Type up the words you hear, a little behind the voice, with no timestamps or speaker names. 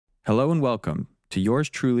Hello and welcome to yours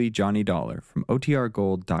truly, Johnny Dollar from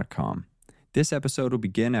OTRGold.com. This episode will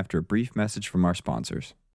begin after a brief message from our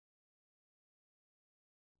sponsors.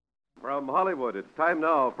 From Hollywood, it's time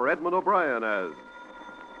now for Edmund O'Brien as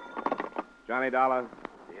Johnny Dollar?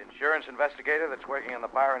 The insurance investigator that's working on the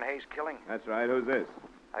Byron Hayes killing? That's right. Who's this?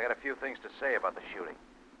 I got a few things to say about the shooting.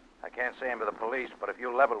 I can't say them to the police, but if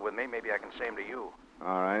you level with me, maybe I can say them to you.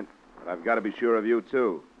 All right. But I've got to be sure of you,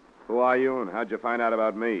 too. Who are you, and how'd you find out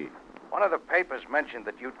about me? One of the papers mentioned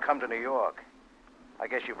that you'd come to New York. I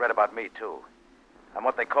guess you've read about me, too. I'm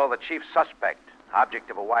what they call the chief suspect, object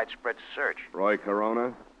of a widespread search. Roy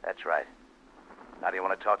Corona? That's right. Now, do you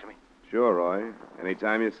want to talk to me? Sure, Roy.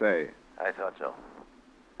 Anytime you say. I thought so.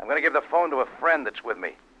 I'm going to give the phone to a friend that's with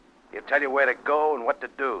me. He'll tell you where to go and what to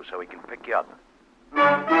do so he can pick you up.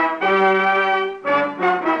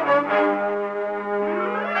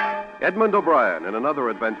 Edmund O'Brien in another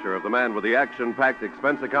adventure of the man with the action-packed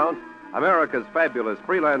expense account, America's fabulous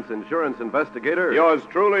freelance insurance investigator. Yours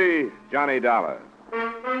truly, Johnny Dollar.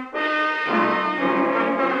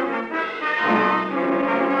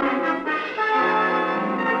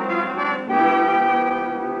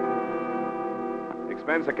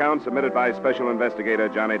 Expense account submitted by Special Investigator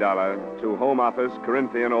Johnny Dollar to Home Office,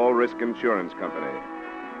 Corinthian All Risk Insurance Company.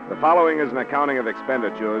 The following is an accounting of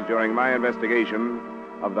expenditures during my investigation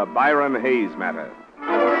of the Byron Hayes matter.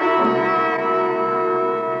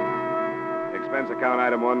 Expense account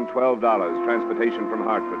item 1, $12, transportation from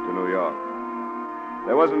Hartford to New York.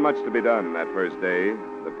 There wasn't much to be done that first day.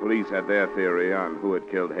 The police had their theory on who had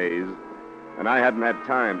killed Hayes, and I hadn't had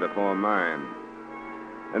time to form mine.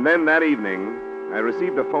 And then that evening, I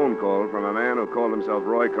received a phone call from a man who called himself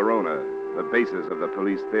Roy Corona, the basis of the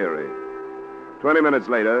police theory. 20 minutes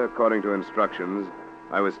later, according to instructions,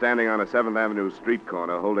 I was standing on a 7th Avenue street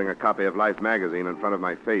corner holding a copy of Life magazine in front of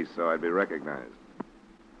my face so I'd be recognized.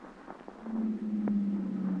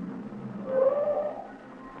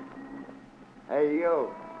 Hey,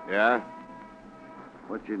 you. Yeah?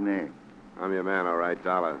 What's your name? I'm your man, all right,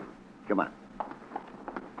 Dollar. Come on.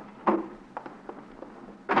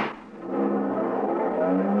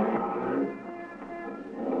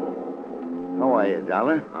 How are you,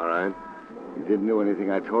 Dollar? All right. You didn't do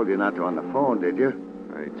anything I told you not to on the phone, did you?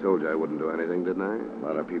 I told you I wouldn't do anything, didn't I? A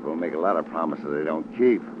lot of people make a lot of promises they don't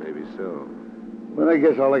keep. Maybe so. But I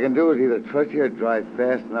guess all I can do is either trust you or drive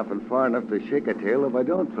fast enough and far enough to shake a tail if I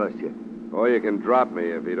don't trust you. Or you can drop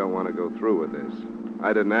me if you don't want to go through with this.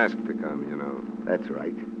 I didn't ask to come, you know. That's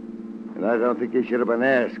right. And I don't think you should have been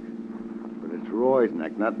asked. But it's Roy's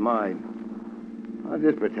neck, not mine. I'll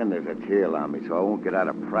just pretend there's a tail on me so I won't get out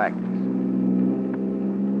of practice.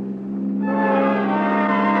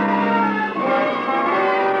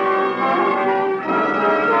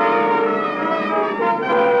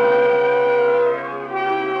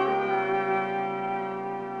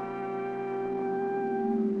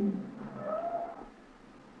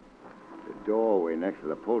 Doorway next to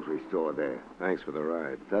the poultry store there. Thanks for the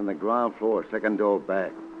ride. It's on the ground floor, second door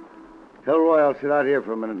back. Tell Roy I'll sit out here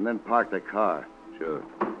for a minute and then park the car. Sure.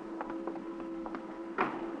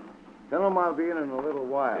 Tell him I'll be in a little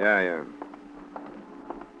while. Yeah.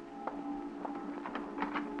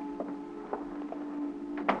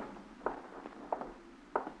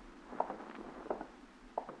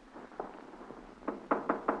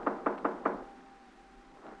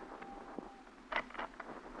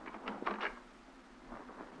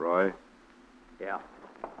 Roy? Yeah.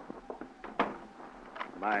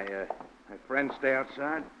 My friend stay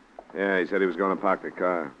outside? Yeah, he said he was going to park the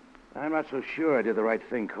car. I'm not so sure I did the right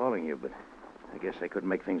thing calling you, but I guess I couldn't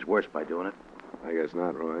make things worse by doing it. I guess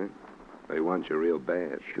not, Roy. They want you real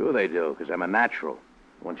bad. Sure they do, because I'm a natural.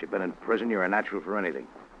 Once you've been in prison, you're a natural for anything.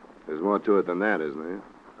 There's more to it than that, isn't there?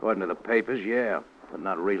 According to the papers, yeah, but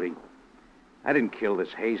not really. I didn't kill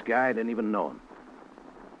this Hayes guy. I didn't even know him.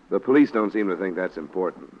 The police don't seem to think that's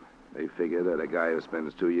important. They figure that a guy who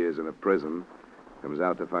spends 2 years in a prison comes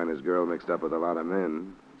out to find his girl mixed up with a lot of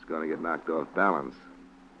men is going to get knocked off balance.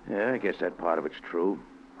 Yeah, I guess that part of it's true.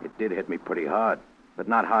 It did hit me pretty hard, but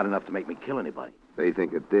not hard enough to make me kill anybody. They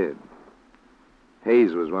think it did.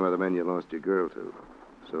 Hayes was one of the men you lost your girl to,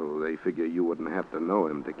 so they figure you wouldn't have to know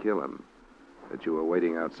him to kill him. That you were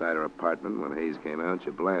waiting outside her apartment when Hayes came out,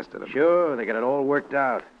 you blasted him. Sure, they got it all worked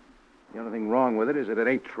out. The only thing wrong with it is that it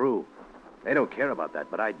ain't true. They don't care about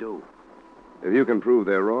that, but I do. If you can prove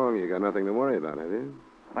they're wrong, you got nothing to worry about, have you?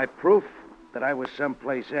 My proof that I was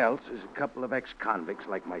someplace else is a couple of ex-convicts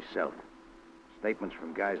like myself. Statements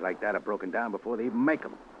from guys like that are broken down before they even make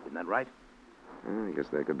them. Isn't that right? I guess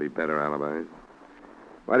there could be better alibis.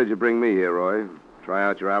 Why did you bring me here, Roy? Try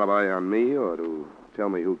out your alibi on me or to Tell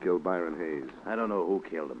me who killed Byron Hayes. I don't know who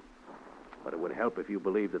killed him. But it would help if you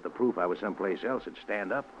believed that the proof I was someplace else would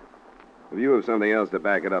stand up. If you have something else to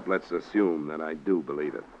back it up, let's assume that I do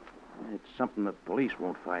believe it. It's something the police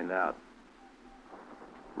won't find out.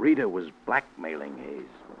 Rita was blackmailing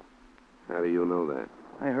Hayes. How do you know that?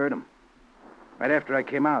 I heard him. Right after I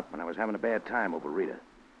came out, when I was having a bad time over Rita.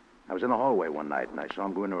 I was in the hallway one night, and I saw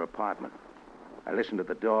him go into her apartment. I listened at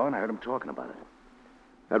the door, and I heard him talking about it.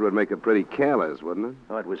 That would make it pretty careless, wouldn't it?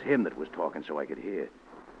 Oh, it was him that was talking so I could hear.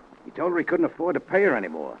 He told her he couldn't afford to pay her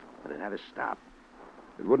anymore, but it had to stop.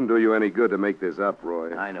 It wouldn't do you any good to make this up,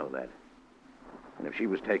 Roy. I know that. And if she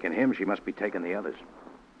was taking him, she must be taking the others.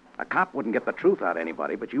 A cop wouldn't get the truth out of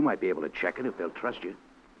anybody, but you might be able to check it if they'll trust you.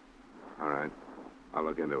 All right. I'll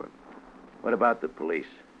look into it. What about the police?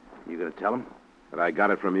 You gonna tell them? But I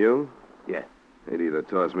got it from you? Yeah. They'd either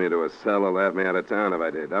toss me into a cell or laugh me out of town if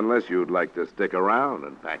I did. Unless you'd like to stick around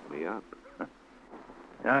and back me up.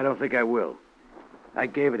 No, I don't think I will. I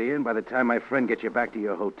gave it to you, and by the time my friend gets you back to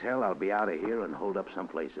your hotel, I'll be out of here and holed up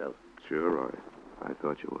someplace else. Sure, Roy. I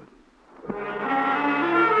thought you would.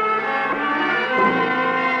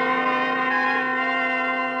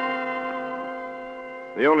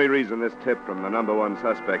 The only reason this tip from the number one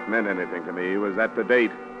suspect meant anything to me was that to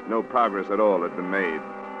date, no progress at all had been made.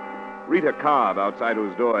 Rita Cobb, outside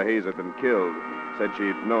whose door Hayes had been killed, said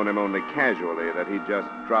she'd known him only casually, that he'd just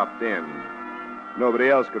dropped in. Nobody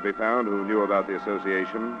else could be found who knew about the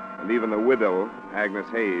association, and even the widow, Agnes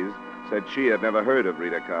Hayes, said she had never heard of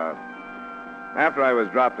Rita Cobb. After I was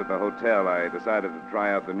dropped at the hotel, I decided to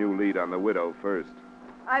try out the new lead on the widow first.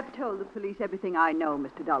 I've told the police everything I know,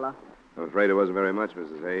 Mr. Dollar. I'm afraid it wasn't very much,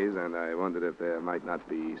 Mrs. Hayes, and I wondered if there might not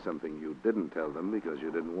be something you didn't tell them because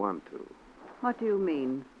you didn't want to. What do you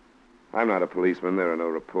mean? I'm not a policeman. There are no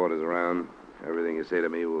reporters around. Everything you say to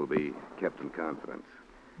me will be kept in confidence.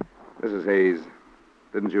 Mrs. Hayes,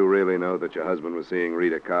 didn't you really know that your husband was seeing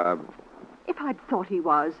Rita Cobb? If I'd thought he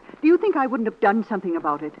was, do you think I wouldn't have done something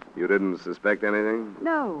about it? You didn't suspect anything?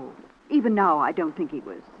 No. Even now, I don't think he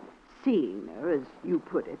was seeing her, as you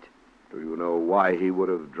put it. Do you know why he would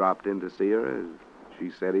have dropped in to see her, as she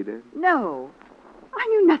said he did? No. I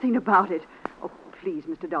knew nothing about it. Oh, please,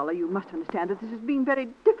 Mr. Dollar, you must understand that this has been very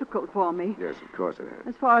difficult for me. Yes, of course it has.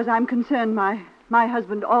 As far as I'm concerned, my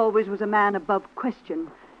husband always was a man above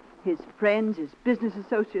question. His friends, his business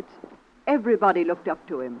associates, everybody looked up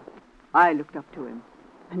to him. I looked up to him.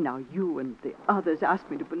 And now you and the others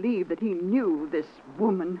asked me to believe that he knew this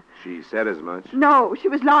woman. She said as much? No, she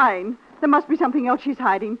was lying. There must be something else she's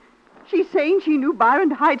hiding. She's saying she knew Byron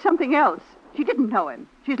to hide something else. She didn't know him.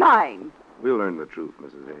 She's lying. We'll learn the truth,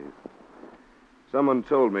 Mrs. Hayes. Someone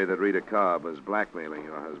told me that Rita Cobb was blackmailing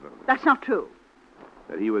your husband. That's not true.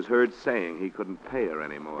 That he was heard saying he couldn't pay her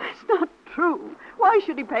anymore. That's not true. Why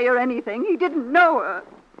should he pay her anything? He didn't know her.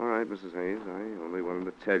 All right, Mrs. Hayes. I only wanted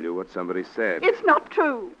to tell you what somebody said. It's not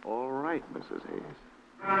true. All right, Mrs. Hayes.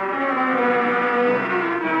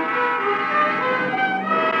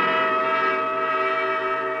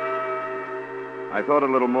 I thought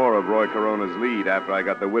a little more of Roy Corona's lead after I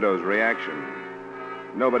got the widow's reaction.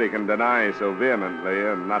 Nobody can deny so vehemently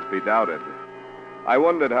and not be doubted. I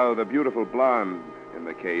wondered how the beautiful blonde in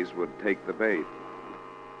the case would take the bait.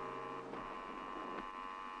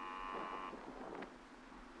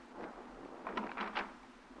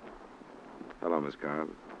 Hello, Miss Cobb.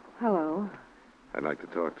 Hello. I'd like to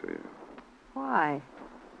talk to you. Why?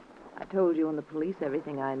 I told you and the police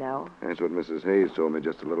everything I know. That's what Mrs. Hayes told me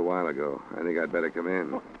just a little while ago. I think I'd better come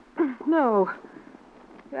in. No.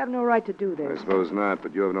 You have no right to do I this. suppose not,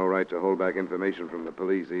 but you have no right to hold back information from the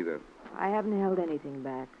police either. I haven't held anything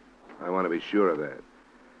back. I want to be sure of that.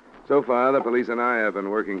 So far, the police and I have been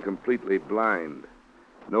working completely blind.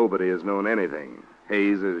 Nobody has known anything.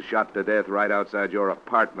 Hayes is shot to death right outside your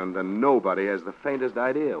apartment, and nobody has the faintest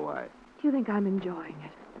idea why. Do you think I'm enjoying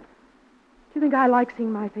it? Do you think I like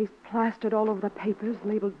seeing my face plastered all over the papers,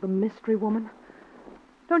 labeled the mystery woman?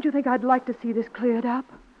 Don't you think I'd like to see this cleared up?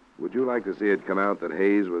 Would you like to see it come out that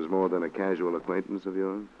Hayes was more than a casual acquaintance of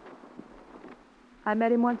yours? I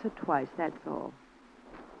met him once or twice, that's all.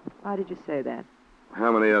 Why did you say that?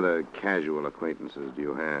 How many other casual acquaintances do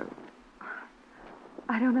you have?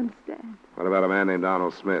 I don't understand. What about a man named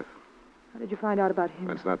Arnold Smith? How did you find out about him?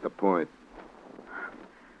 That's not the point.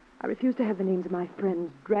 I refuse to have the names of my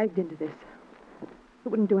friends dragged into this. It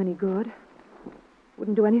wouldn't do any good. It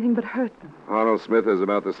wouldn't do anything but hurt them. Arnold Smith is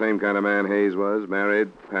about the same kind of man Hayes was.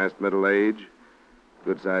 Married, past middle age,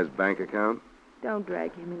 good-sized bank account. Don't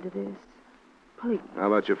drag him into this. Please. How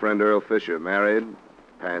about your friend Earl Fisher? Married,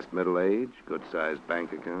 past middle age, good-sized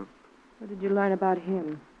bank account. What did you learn about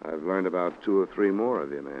him? I've learned about 2 or 3 more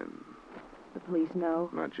of you men. The police know.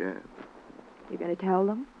 Not yet. You going to tell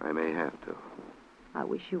them? I may have to. I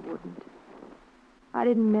wish you wouldn't. I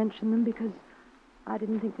didn't mention them because I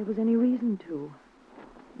didn't think there was any reason to.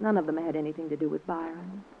 None of them had anything to do with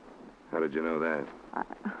Byron. How did you know that?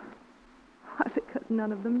 Because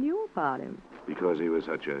none of them knew about him. Because he was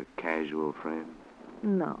such a casual friend?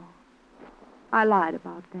 No. I lied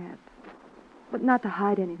about that. But not to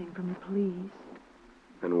hide anything from the police.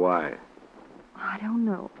 And why? I don't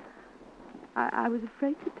know. I was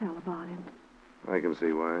afraid to tell about him. I can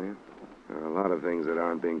see why. There are a lot of things that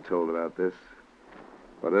aren't being told about this.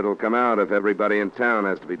 But it'll come out if everybody in town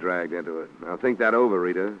has to be dragged into it. Now think that over,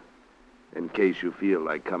 Rita, in case you feel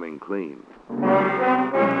like coming clean.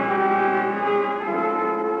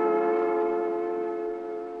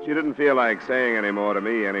 She didn't feel like saying any more to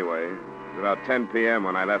me anyway. It was about 10 p.m.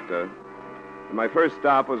 when I left her. And my first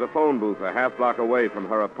stop was a phone booth a half block away from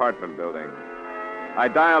her apartment building. I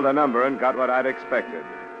dialed a number and got what I'd expected,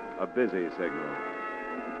 a busy signal.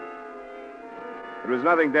 It was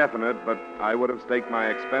nothing definite, but I would have staked my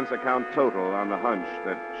expense account total on the hunch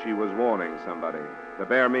that she was warning somebody. To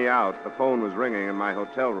bear me out, the phone was ringing in my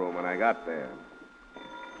hotel room when I got there.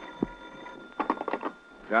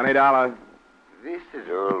 Johnny Dollar. This is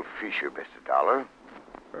Earl Fisher, Mr. Dollar.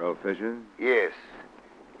 Earl Fisher? Yes.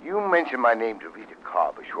 You mentioned my name to Rita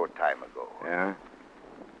Cobb a short time ago. Yeah?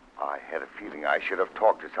 I had a feeling I should have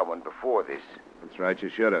talked to someone before this. That's right, you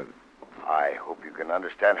should have. I hope you can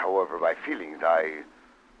understand, however, my feelings. I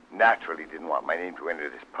naturally didn't want my name to enter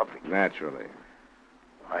this public. Naturally.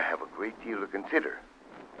 I have a great deal to consider.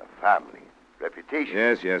 A family, reputation.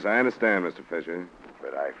 Yes, I understand, Mr. Fisher.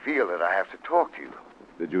 But I feel that I have to talk to you.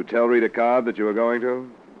 Did you tell Rita Cobb that you were going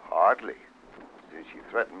to? Hardly, since she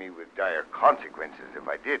threatened me with dire consequences if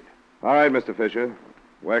I did. All right, Mr. Fisher.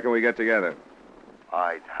 Where can we get together?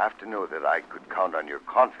 I'd have to know that I could count on your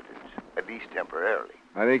confidence, at least temporarily.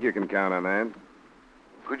 I think you can count on that.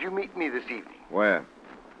 Could you meet me this evening? Where?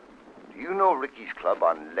 Do you know Ricky's Club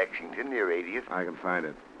on Lexington near 80th? I can find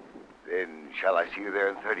it. Then shall I see you there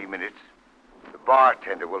in 30 minutes? The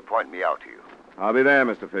bartender will point me out to you. I'll be there,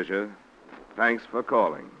 Mr. Fisher. Thanks for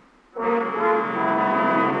calling.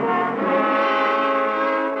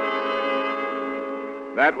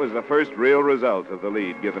 That was the first real result of the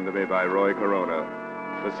lead given to me by Roy Corona.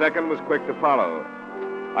 The second was quick to follow.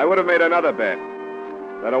 I would have made another bet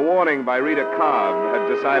that a warning by Rita Cobb had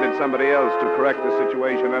decided somebody else to correct the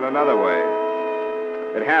situation in another way.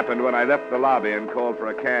 It happened when I left the lobby and called for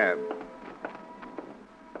a cab.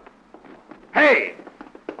 Hey!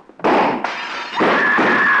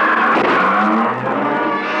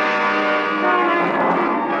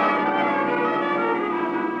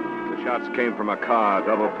 The shots came from a car,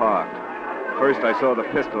 double parked. First, I saw the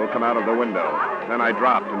pistol come out of the window. Then I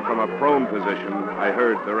dropped, and from a prone position, I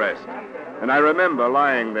heard the rest. And I remember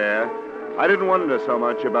lying there. I didn't wonder so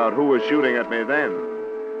much about who was shooting at me then.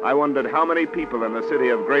 I wondered how many people in the city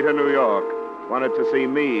of Greater New York wanted to see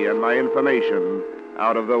me and my information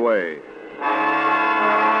out of the way.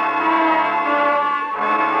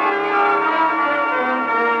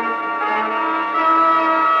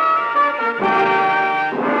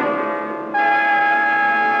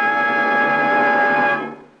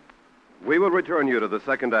 We will return you to the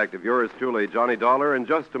second act of yours truly, Johnny Dollar, in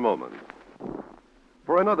just a moment.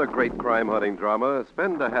 For another great crime-hunting drama,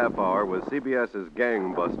 spend a half hour with CBS's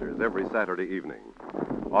Gangbusters every Saturday evening.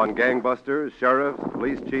 On Gangbusters, sheriffs,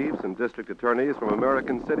 police chiefs, and district attorneys from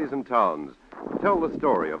American cities and towns tell the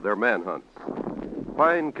story of their manhunts.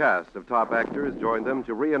 Fine cast of top actors join them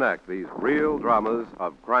to reenact these real dramas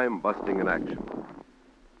of crime-busting in action.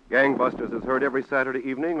 Gangbusters is heard every Saturday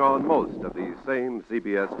evening on most of these same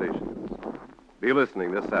CBS stations. Be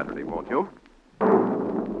listening this Saturday, won't you?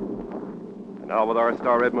 And now, with our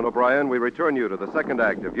star Edmund O'Brien, we return you to the second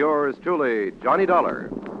act of yours truly, Johnny Dollar.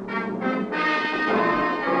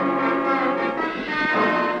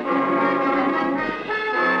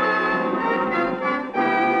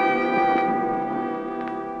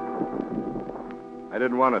 I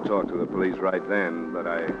didn't want to talk to the police right then, but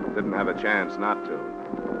I didn't have a chance not to.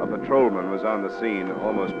 A patrolman was on the scene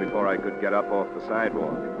almost before I could get up off the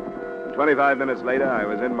sidewalk. And 25 minutes later, I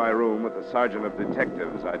was in my room with the sergeant of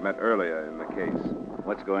detectives I'd met earlier in the case.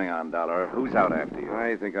 What's going on, Dollar? Who's out after you?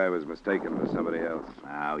 I think I was mistaken for somebody else.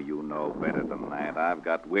 Now, you know better than that. I've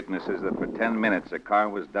got witnesses that for 10 minutes a car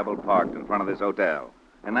was double parked in front of this hotel.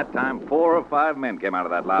 And that time, 4 or 5 men came out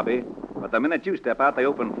of that lobby. But the minute you step out, they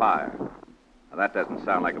open fire. Now, that doesn't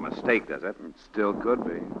sound like a mistake, does it? It still could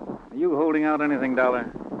be. Are you holding out anything,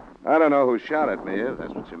 Dollar? I don't know who shot at me, if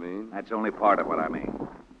that's what you mean. That's only part of what I mean.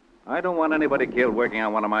 I don't want anybody killed working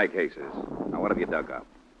on one of my cases. Now, what have you dug up?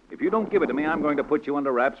 If If you don't give it to me, I'm going to put you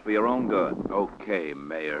under wraps for your own good. Okay,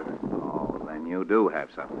 Mayor. Oh, then you do have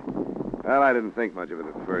something. Well, I didn't think much of it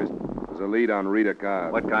at first. It was a lead on Rita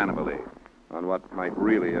Cobb. What kind of a lead? On what might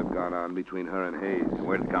really have gone on between her and Hayes.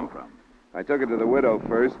 Where'd it come from? I took it to the widow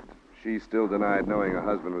first. She still denied knowing her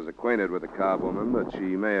husband was acquainted with the Cobb woman, but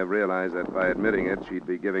she may have realized that by admitting it, she'd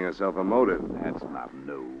be giving herself a motive. That's not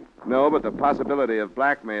new. No, but the possibility of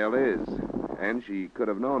blackmail is. And she could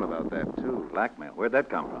have known about that, too. Blackmail? Where'd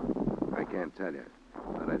that come from? I can't tell you,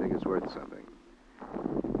 but I think it's worth something.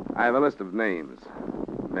 I have a list of names.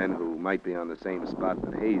 Men who might be on the same spot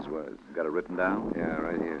that Hayes was. Got it written down? Yeah,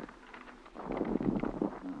 right here.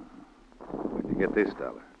 Where'd you get this,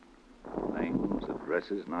 Dollar? Names,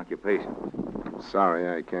 addresses, and occupations.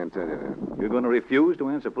 Sorry, I can't tell you that. You're going to refuse to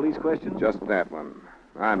answer police questions? Just that one.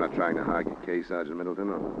 I'm not trying to hog your case, Sergeant Middleton,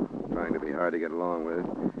 or trying to be hard to get along with.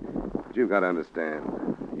 But you've got to understand.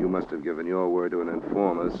 You must have given your word to an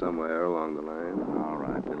informer somewhere along the line. All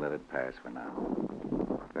right, we'll let it pass for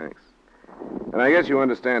now. Thanks. And I guess you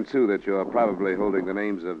understand, too, that you're probably holding the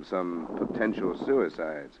names of some potential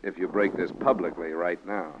suicides if you break this publicly right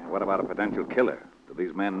now. What about a potential killer? Do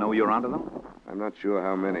these men know you're onto them? I'm not sure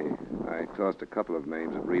how many. I tossed a couple of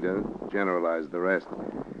names at Rita, generalized the rest.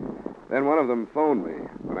 Then one of them phoned me.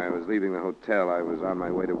 When I was leaving the hotel, I was on my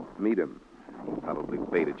way to meet him. He probably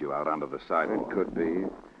baited you out onto the sidewalk. It could be.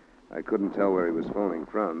 I couldn't tell where he was phoning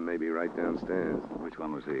from. Maybe right downstairs. Which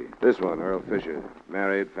one was he? This one, Earl Fisher.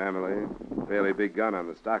 Married, family. Fairly big gun on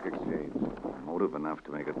the stock exchange. Motive enough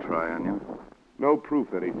to make a try on you? No proof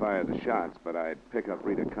that he fired the shots, but I'd pick up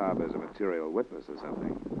Rita Cobb as a material witness or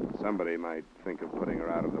something. Somebody might think of putting her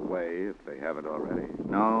out of the way if they haven't already.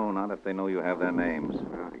 No, not if they know you have their names.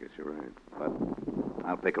 Well, I guess you're right. But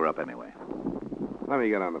I'll pick her up anyway. Let me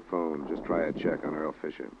get on the phone. Just try a check on Earl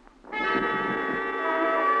Fisher.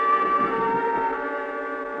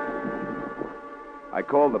 I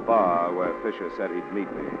called the bar where Fisher said he'd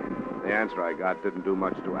meet me. The answer I got didn't do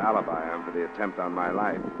much to alibi him for the attempt on my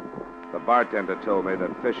life. The bartender told me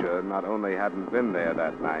that Fisher not only hadn't been there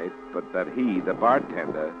that night, but that he, the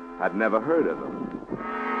bartender, had never heard of him.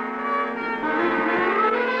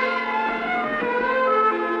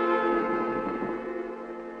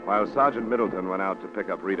 While Sergeant Middleton went out to pick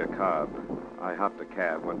up Rita Cobb, I hopped a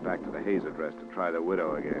cab, went back to the Hayes address to try the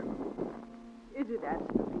widow again. Is it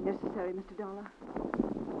absolutely necessary, Mr. Dollar?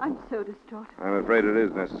 I'm so distraught. I'm afraid it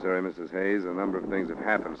is necessary, Mrs. Hayes. A number of things have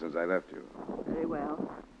happened since I left you. Very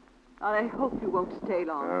well. I hope you won't stay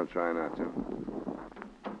long. I'll try not to.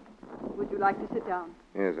 Would you like to sit down?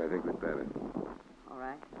 Yes, I think we'd better. All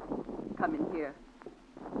right. Come in here.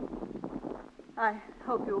 I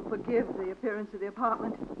hope you'll forgive the appearance of the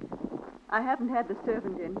apartment. I haven't had the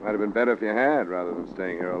servant in. Might have been better if you had, rather than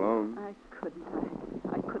staying here alone. I couldn't.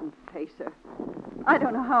 I couldn't face her. I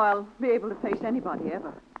don't know how I'll be able to face anybody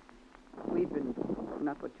ever. We've been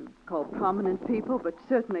not what you'd call prominent people, but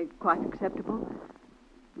certainly quite acceptable.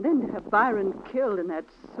 Then to have Byron killed in that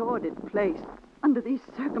sordid place under these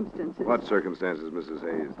circumstances. What circumstances, Mrs.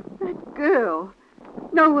 Hayes? That girl.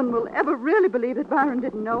 No one will ever really believe that Byron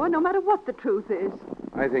didn't know her, no matter what the truth is.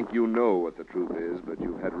 I think you know what the truth is, but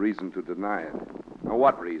you've had reason to deny it. Now,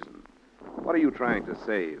 what reason? What are you trying to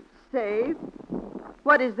save? Save?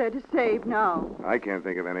 What is there to save now? I can't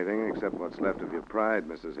think of anything except what's left of your pride,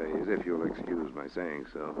 Mrs. Hayes, if you'll excuse my saying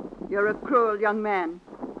so. You're a cruel young man.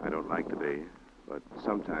 I don't like to be, but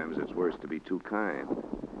sometimes it's worse to be too kind.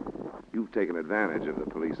 You've taken advantage of the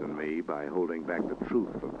police and me by holding back the truth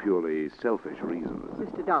for purely selfish reasons.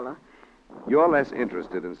 Mr. Dollar. You're less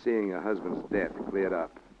interested in seeing your husband's death cleared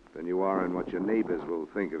up than you are in what your neighbors will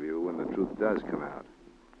think of you when the truth does come out.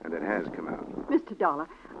 And it has come out. Mr. Dollar.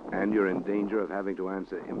 And you're in danger of having to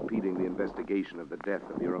answer impeding the investigation of the death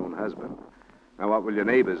of your own husband. Now, what will your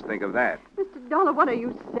neighbors think of that? Mr. Dollar, what are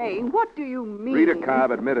you saying? What do you mean? Rita Cobb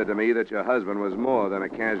admitted to me that your husband was more than a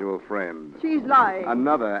casual friend. She's lying.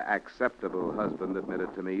 Another acceptable husband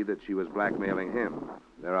admitted to me that she was blackmailing him.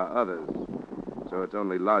 There are others. So it's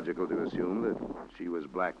only logical to assume that she was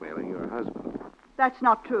blackmailing your husband. That's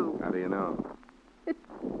not true. How do you know? It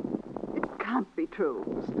can't be true.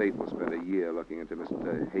 The state will spend a year looking into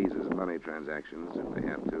Mr. Hayes' money transactions if they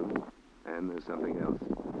have to. And there's something else.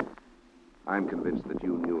 I'm convinced that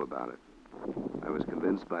you knew about it. I was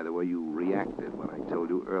convinced by the way you reacted when I told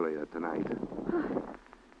you earlier tonight.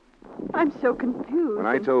 I'm so confused. When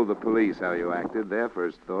I told the police how you acted, their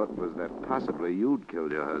first thought was that possibly you'd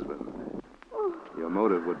killed your husband. Oh. Your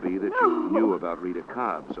motive would be that you knew about Rita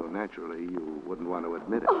Cobb, so naturally you wouldn't want to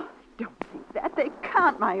admit it. Oh, don't think that. They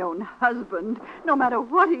can't, my own husband, no matter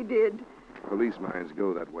what he did. Police minds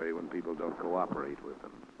go that way when people don't cooperate with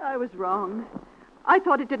them. I was wrong. I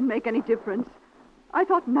thought it didn't make any difference. I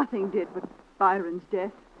thought nothing did but Byron's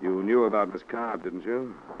death. You knew about Miss Cobb, didn't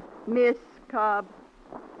you? Miss Cobb.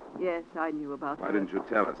 Yes, I knew about her. Why didn't you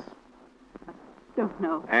tell us? Don't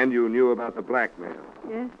know. And you knew about the blackmail.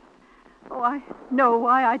 Yes. Oh, I know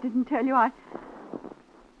why I didn't tell you.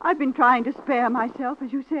 I've been trying to spare myself,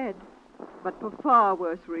 as you said, but for far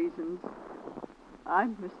worse reasons.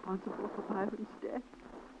 I'm responsible for Byron's death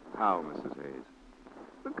How, Mrs. Hayes?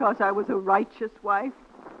 because I was a righteous wife.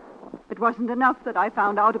 It wasn't enough that I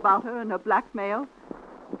found out about her and her blackmail,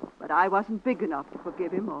 but I wasn't big enough to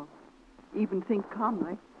forgive him or even think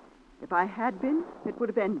calmly. If I had been, it would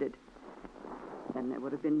have ended. Then there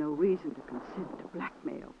would have been no reason to consent to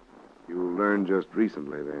blackmail. You learned just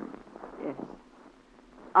recently, then. Yes.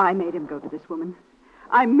 I made him go to this woman.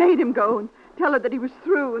 I made him go and tell her that he was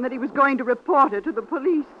through and that he was going to report her to the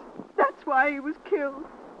police. That's why he was killed.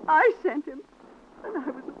 I sent him. And I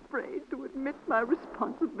was afraid to admit my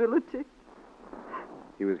responsibility.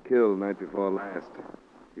 He was killed night before last.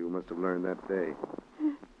 You must have learned that day.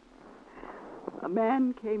 A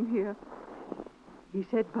man came here. He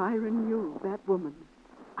said Byron knew that woman.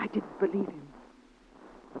 I didn't believe him.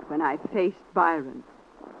 But when I faced Byron,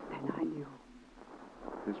 then I knew.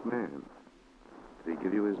 This man. Did he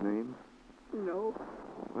give you his name? No.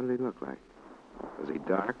 What did he look like? Was he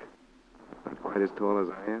dark? Not quite as tall as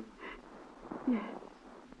I am? Yes.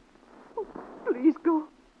 Oh, please go.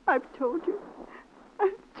 I've told you.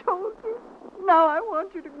 I've told you. Now I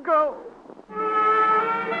want you to go.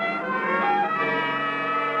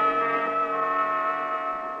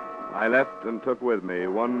 I left and took with me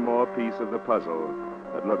one more piece of the puzzle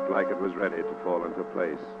that looked like it was ready to fall into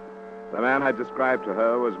place. The man I described to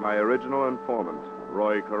her was my original informant,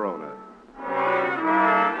 Roy Corona.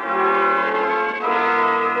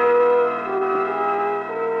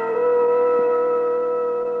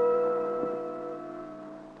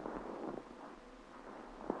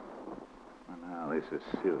 This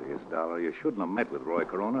is serious, Dollar. You shouldn't have met with Roy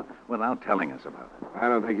Corona without telling us about it. I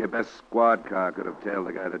don't think your best squad car could have tailed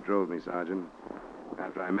the guy that drove me, Sergeant.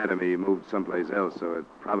 After I met him, he moved someplace else, so it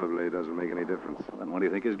probably doesn't make any difference. Then what do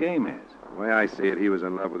you think his game is? The way I see it, he was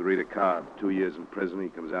in love with Rita Cobb. 2 years in prison, he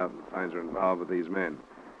comes out and finds her involved with these men.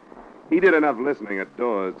 He did enough listening at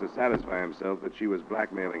doors to satisfy himself that she was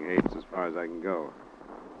blackmailing Hayes as far as I can go.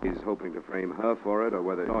 He's hoping to frame her for it or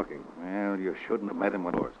whether talking. Well, you shouldn't have met him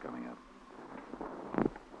when doors coming up.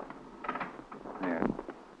 There.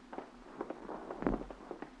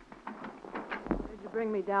 What did you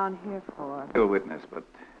bring me down here for? You're a witness, but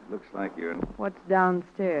it looks like you're... What's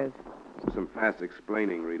downstairs? Some fast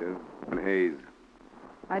explaining, Rita. And Hayes.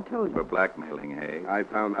 I told For you. blackmailing, hey? I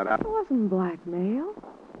found that out. It wasn't blackmail.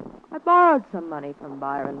 I borrowed some money from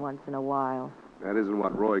Byron once in a while. That isn't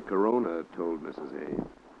what Roy Corona told Mrs. Hayes.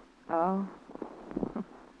 Oh?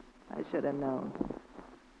 I should have known.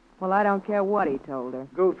 Well, I don't care what he told her.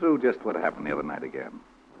 Go through just what happened the other night again.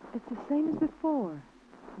 It's the same as before.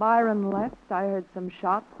 Byron left, I heard some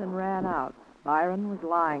shots and ran out. Byron was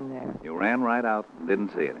lying there. You ran right out and didn't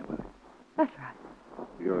see anybody. That's right.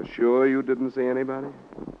 You're sure you didn't see anybody?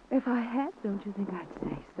 If I had, don't you think I'd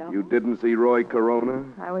say so? You didn't see Roy Corona?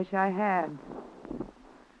 I wish I had.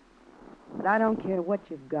 But I don't care what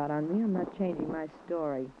you've got on me. I'm not changing my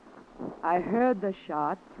story. I heard the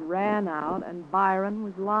shots, ran out, and Byron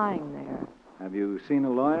was lying there. Have you seen a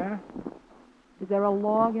lawyer? Is there a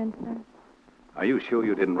law against that? Are you sure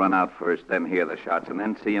you didn't run out first, then hear the shots, and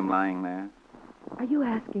then see him lying there? Are you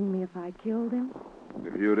asking me if I killed him?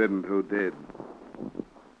 If you didn't, who did?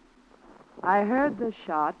 I heard the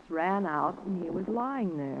shots, ran out, and he was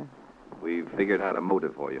lying there. We've figured out a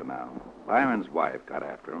motive for you now. Byron's wife got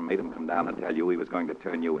after him, made him come down and tell you he was going to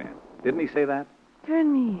turn you in. Didn't he say that?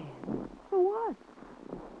 Turn me in? For what?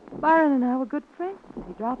 Byron and I were good friends.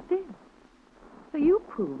 He dropped in. So you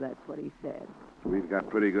prove that's what he said. We've got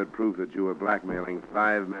pretty good proof that you were blackmailing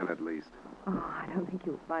 5 men at least. Oh, I don't think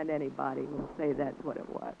you'll find anybody who'll say that's what it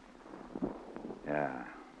was. Yeah.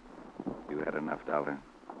 You had enough, Dollar.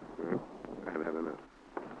 I've had enough.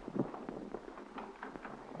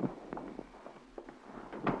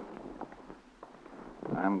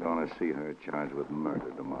 I'm going to see her charged with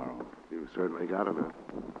murder tomorrow. You've certainly got enough.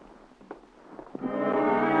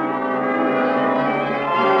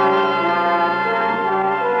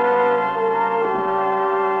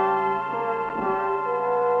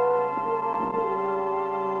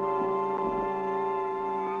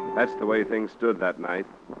 That's the way things stood that night,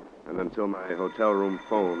 and until my hotel room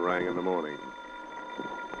phone rang in the morning.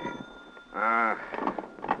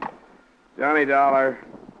 Johnny Dollar.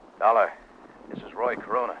 Dollar, this is Roy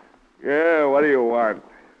Corona. Yeah, what do you want?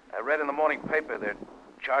 I read in the morning paper they're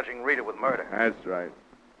charging Rita with murder. That's right.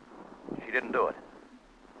 She didn't do it.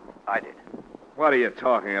 I did. What are you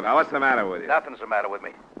talking about? What's the matter with you? Nothing's the matter with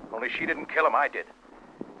me. Only she didn't kill him, I did.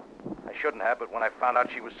 I shouldn't have, but when I found out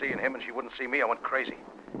she was seeing him and she wouldn't see me, I went crazy.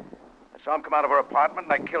 I saw him come out of her apartment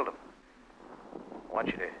and I killed him. I want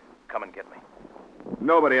you to come and get me.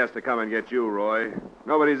 Nobody has to come and get you, Roy.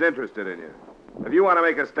 Nobody's interested in you. If you want to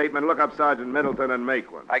make a statement, look up Sergeant Middleton and make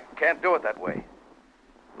one. I can't do it that way.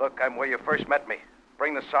 Look, I'm where you first met me.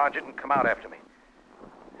 Bring the sergeant and come out after me.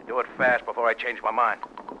 And do it fast before I change my mind.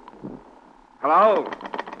 Hello?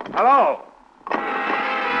 Hello?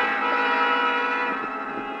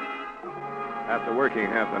 After working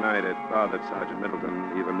half the night, it bothered Sergeant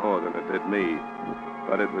Middleton even more than it did me.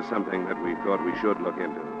 But it was something that we thought we should look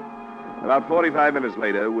into. About 45 minutes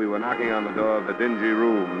later, we were knocking on the door of the dingy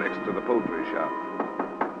room next to the poultry shop.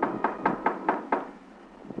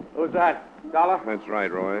 Who's that? Dollar? That's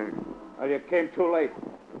right, Roy. Well, you came too late.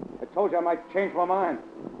 I told you I might change my mind.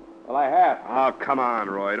 Well, I have. Oh, come on,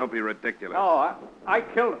 Roy. Don't be ridiculous. No, I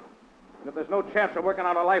killed him. And if there's no chance of working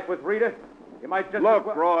out a life with Rita, you might just... Look,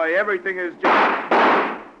 Roy, everything is just...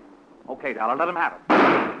 Okay, Dollar, let him have it.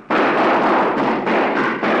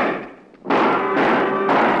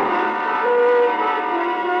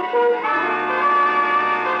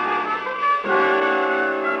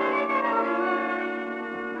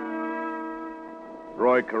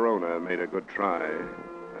 Roy Corona made a good try.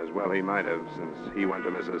 As well he might have, since he went to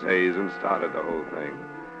Mrs. Hayes and started the whole thing.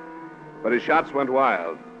 But his shots went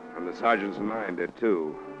wild, and the sergeant's mind did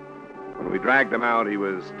too. When we dragged him out, he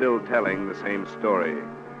was still telling the same story.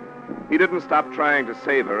 He didn't stop trying to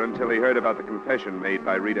save her until he heard about the confession made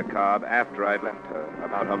by Rita Cobb after I'd left her,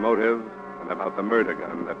 about her motive and about the murder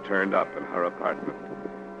gun that turned up in her apartment.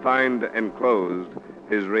 Find enclosed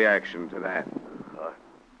his reaction to that.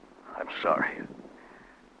 I'm sorry.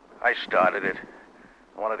 I started it.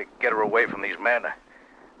 I wanted to get her away from these men. I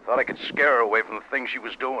thought I could scare her away from the things she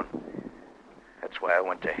was doing. That's why I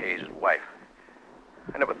went to Hayes' wife.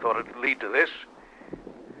 I never thought it'd lead to this.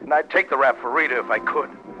 And I'd take the rap for Rita if I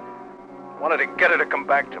could. I wanted to get her to come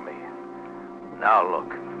back to me. Now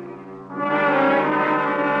look.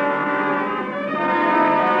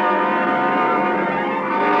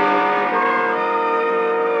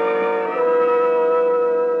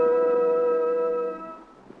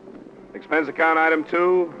 Expense account item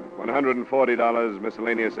 2, $140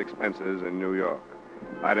 miscellaneous expenses in New York.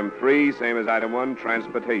 Item 3, same as item 1,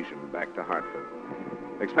 transportation back to Hartford.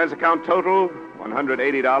 Expense account total,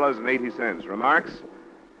 $180.80. Remarks?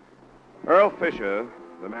 Earl Fisher,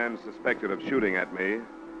 the man suspected of shooting at me,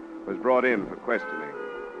 was brought in for questioning.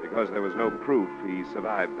 Because there was no proof, he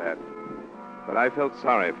survived that. But I felt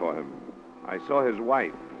sorry for him. I saw his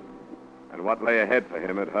wife, and what lay ahead for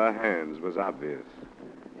him at her hands was obvious.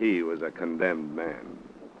 He was a condemned man.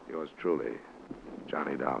 Yours truly,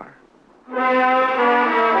 Johnny Dollar.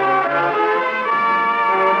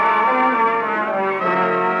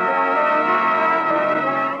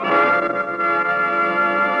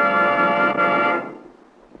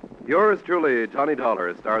 Yours truly, Johnny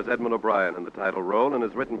Dollar, stars Edmund O'Brien in the title role and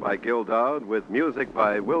is written by Gil Dowd with music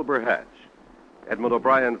by Wilbur Hatch. Edmund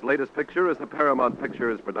O'Brien's latest picture is the Paramount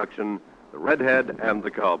Pictures production, The Redhead and the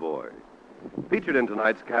Cowboy. Featured in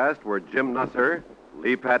tonight's cast were Jim Nusser,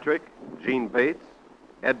 Lee Patrick, Gene Bates,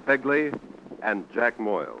 Ed Begley, and Jack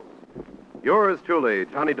Moyles. Yours truly,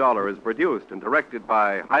 Johnny Dollar, is produced and directed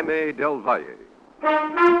by Jaime Del Valle.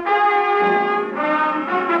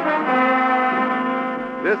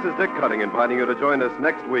 This is Dick Cutting inviting you to join us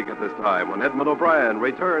next week at this time when Edmund O'Brien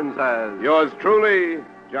returns as... Yours truly,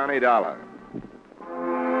 Johnny Dollar.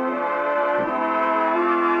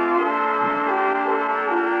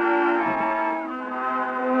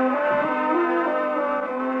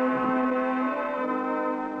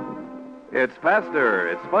 It's faster,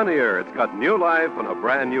 it's funnier, it's got new life and a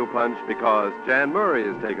brand new punch because Jan Murray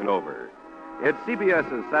is taken over. It's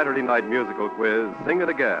CBS's Saturday night musical quiz, Sing It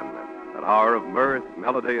Again, an hour of mirth,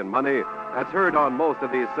 melody, and money that's heard on most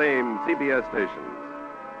of these same CBS stations.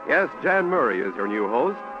 Yes, Jan Murray is your new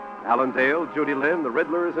host. Alan Dale, Judy Lynn, the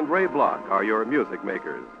Riddlers, and Ray Block are your music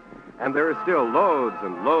makers. And there are still loads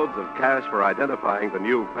and loads of cash for identifying the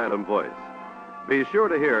new Phantom voice. Be sure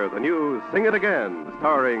to hear the new Sing It Again,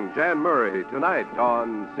 starring Jan Murray, tonight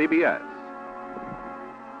on CBS.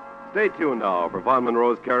 Stay tuned now for Von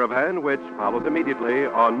Monroe's Caravan, which follows immediately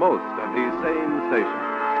on most of these same stations.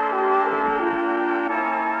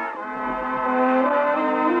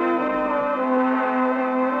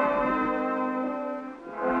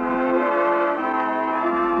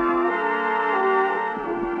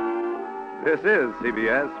 This is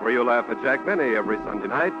CBS, where you laugh at Jack Benny every Sunday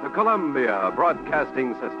night, the Columbia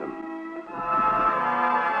Broadcasting System.